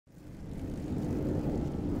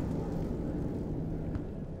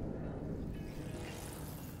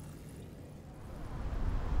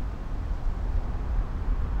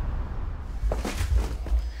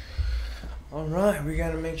All right, we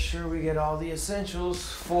gotta make sure we get all the essentials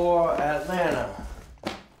for Atlanta.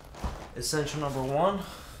 Essential number one,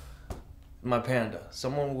 my panda.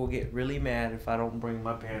 Someone will get really mad if I don't bring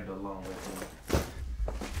my panda along with me.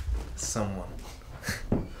 Someone.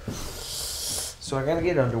 So I gotta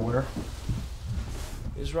get underwear.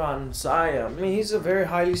 Isran Saya, I mean, he's a very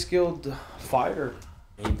highly skilled fighter.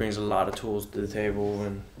 He brings a lot of tools to the table,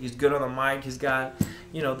 and he's good on the mic. He's got,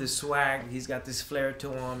 you know, this swag. He's got this flair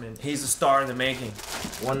to him, and he's a star in the making.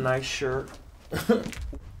 One nice shirt.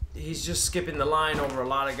 He's just skipping the line over a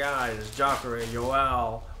lot of guys. Jacare,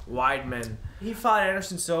 Yoel, Weidman. He fought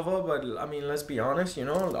Anderson Silva, but I mean, let's be honest, you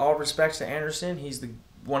know, all respects to Anderson. He's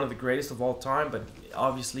one of the greatest of all time, but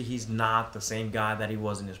obviously he's not the same guy that he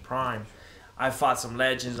was in his prime. I fought some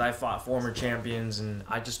legends, I fought former champions, and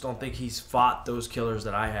I just don't think he's fought those killers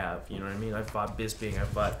that I have. You know what I mean? I fought Bisping, I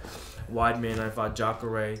fought Weidman, I fought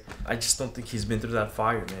Jacare. I just don't think he's been through that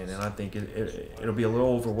fire, man, and I think it'll be a little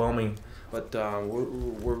overwhelming. But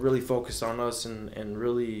we're really focused on us and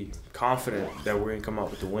really confident that we're going to come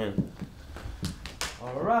out with the win.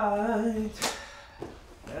 All right,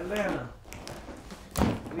 Atlanta.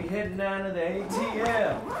 We heading down to the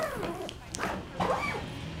ATL.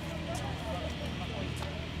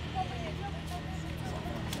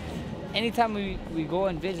 Anytime we go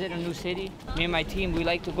and visit a new city, me and my team, we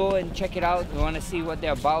like to go and check it out. We want to see what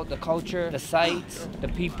they're about, the culture, the sights, the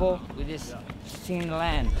people. We just seeing the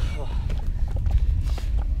land.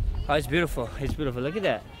 Oh, it's beautiful. It's beautiful. Look at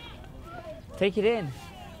that. Take it in.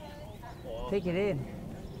 Take it in.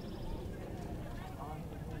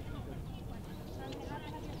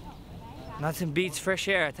 Nothing beats fresh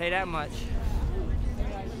air, I tell you that much.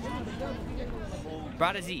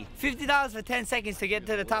 Brother Z, $50 for 10 seconds to get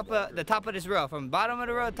to the top of this rail, from bottom of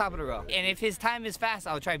the rail to top of the rail. And if his time is fast,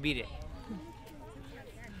 I'll try to beat it.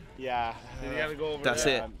 Yeah. You gotta go over That's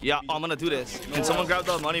it. Yeah, I'm gonna do this. Can someone grab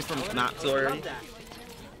the money from Max already?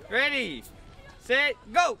 Ready, set,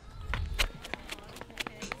 go!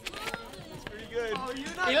 It's pretty good. Oh,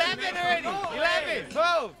 11 already, 11,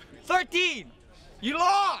 12, 13. You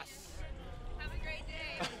lost. Have a great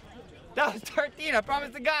day. That was 13, I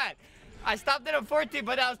promise to God. I stopped it at 14,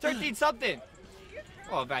 but that was 13 something.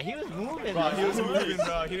 Oh, man, he was moving. Bro, he was moving,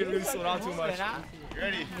 bro. He didn't really slow down too much. You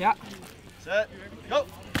ready? Yeah. Set, go.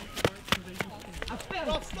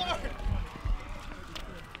 Start.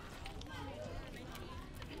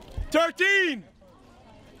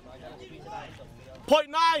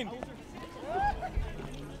 13.9.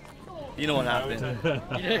 You know what happened.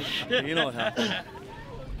 You know what happened.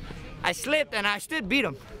 I slipped and I still beat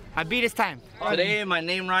him. I beat his time. Today, my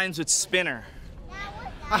name rhymes with spinner.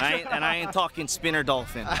 And I ain't talking spinner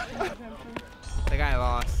dolphin. The guy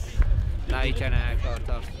lost. Now he's trying to act all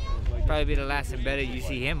tough. Probably be the last and better you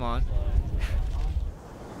see him on.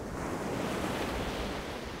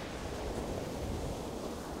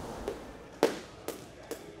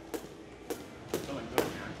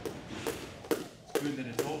 Good that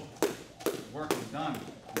it's over. The work is done.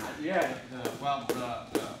 Yeah. The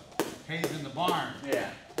hay's in the barn.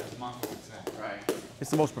 Yeah. As Monk would say. Right.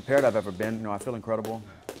 It's the most prepared I've ever been. You know, I feel incredible.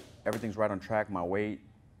 Everything's right on track. My weight,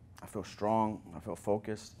 I feel strong. I feel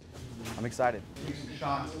focused. I'm excited. Take some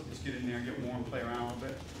shots. Just get in there, get warm, play around a little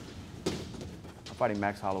bit. I'm fighting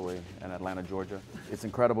Max Holloway in Atlanta, Georgia. It's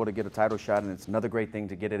incredible to get a title shot, and it's another great thing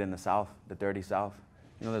to get it in the South, the dirty South.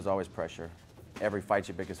 You know, there's always pressure. Every fight's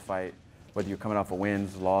your biggest fight. Whether you're coming off of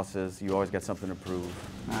wins, losses, you always got something to prove.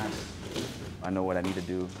 I know what I need to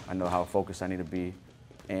do. I know how focused I need to be.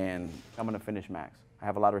 And I'm going to finish Max. I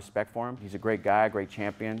have a lot of respect for him. He's a great guy, great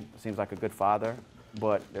champion. Seems like a good father.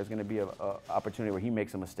 But there's going to be an opportunity where he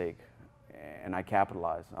makes a mistake, and I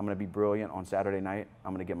capitalize. I'm going to be brilliant on Saturday night.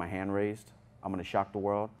 I'm going to get my hand raised. I'm going to shock the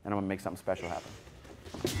world, and I'm going to make something special happen.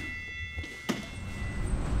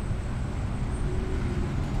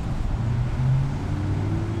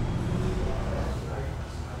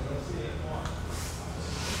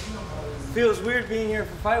 Feels weird being here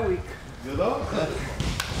for fight week. Good luck.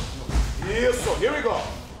 Yes, so here we go.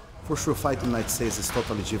 For sure, fight in the United States is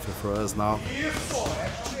totally different for us now.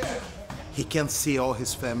 He can't see all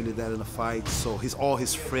his family there in the fight, so all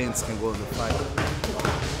his friends can go in the fight.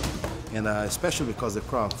 And especially because the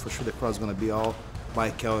crowd, for sure the crowd is going to be all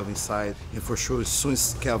by Kelvin side. And for sure, as soon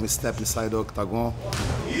as Kelvin steps inside the octagon,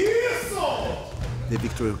 the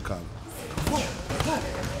victory will come.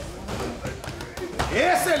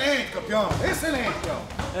 Excelente, campeão. Excelente.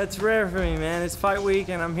 That's rare for me, man. It's fight week,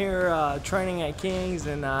 and I'm here training at King's,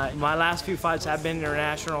 and my last few fights have been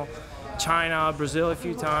international. China, Brazil a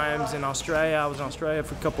few times, and Australia. I was in Australia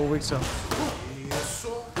for a couple of weeks, so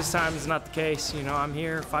this time is not the case. You know, I'm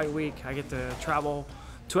here, fight week. I get to travel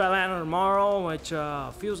to Atlanta tomorrow, which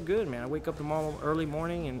feels good, man. I wake up tomorrow early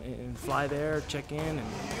morning and fly there, check in, and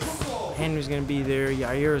Henry's gonna be there,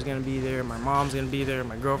 Yair's gonna be there, my mom's gonna be there,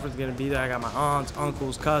 my girlfriend's gonna be there, I got my aunts,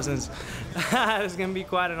 uncles, cousins. It's gonna be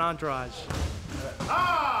quite an entourage.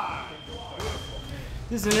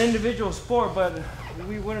 This is an individual sport, but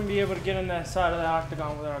we wouldn't be able to get on that side of the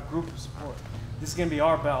octagon without a group of support. This is gonna be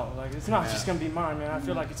our belt. Like, it's not just gonna be mine, man. I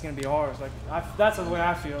feel like it's gonna be ours. Like, that's the way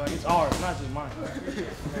I feel. Like, it's ours, not just mine. Thank you.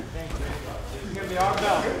 It's gonna be our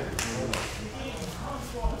belt.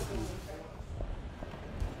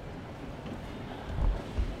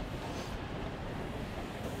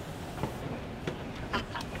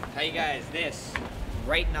 Tell you guys this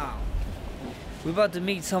right now. We're about to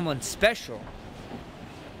meet someone special.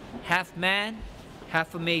 Half man,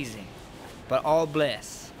 half amazing, but all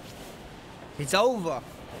blessed. It's over.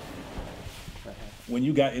 When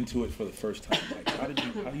you got into it for the first time, like how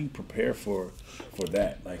do you prepare for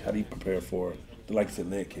that? Like how do you prepare for the likes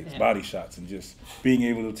of leg kicks, body shots, and just being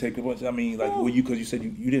able to take a bunch? I mean, like because you said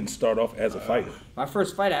you didn't start off as a fighter. My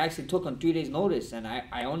first fight I actually took on 3 days' notice, and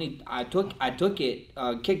I took it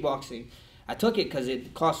kickboxing. I took it because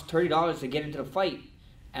it cost $30 to get into the fight.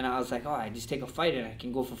 And I was like, oh, I just take a fight and I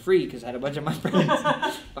can go for free because I had a bunch of my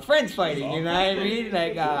friends fighting, you know what I mean?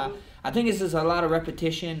 Like, I think it's just a lot of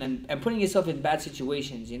repetition and putting yourself in bad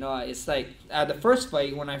situations, you know? It's like, the first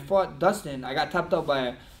fight, when I fought Dustin, I got tapped out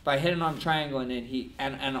by a head and arm triangle and then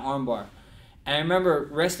and an arm bar. And I remember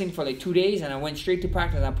resting for like 2 days and I went straight to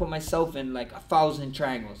practice and I put myself in like 1,000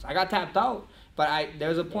 triangles. I got tapped out, but there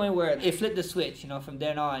was a point where it flipped the switch, you know, from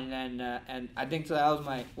then on. And I think that was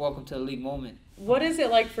my welcome to the league moment. What is it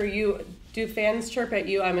like for you? Do fans chirp at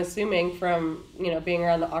you, I'm assuming, from, you know, being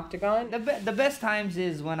around the octagon? The best times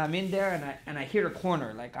is when I'm in there and I hear the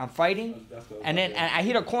corner, like I'm fighting, and then I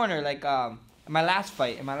hear the corner, like in my last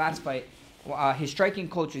fight, his striking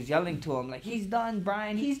coach was yelling to him, like, he's done,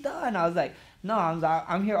 Brian, he's done. I was like, no,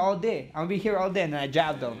 I'm here all day. I'm gonna be here all day. And then I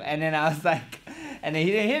jabbed him, and then I was like, and then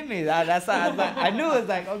he didn't hit me. That's why I was like, I knew it was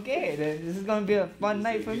like, okay, this is gonna be a fun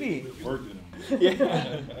night for me.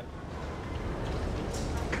 Yeah.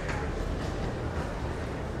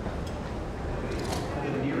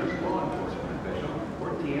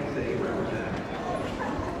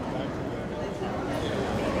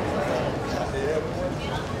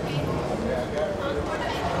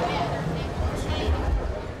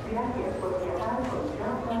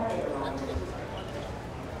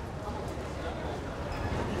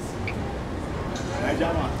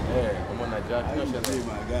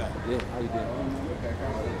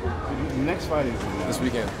 The next fight is this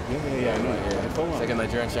weekend. Yeah, I know. Second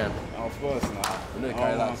Nigerian champ. Of course, now. We know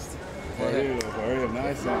Kai last. For real,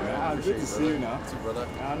 nice one, man. Good to see you now. Too, brother.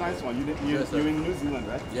 Nice one. You're in New Zealand,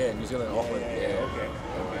 right? Yeah, New Zealand, Auckland. Yeah. Okay.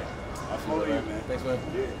 I'll follow you, man. Thanks, man.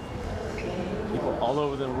 People all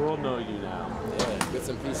over the world know you now. Yeah, bits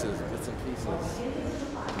and pieces.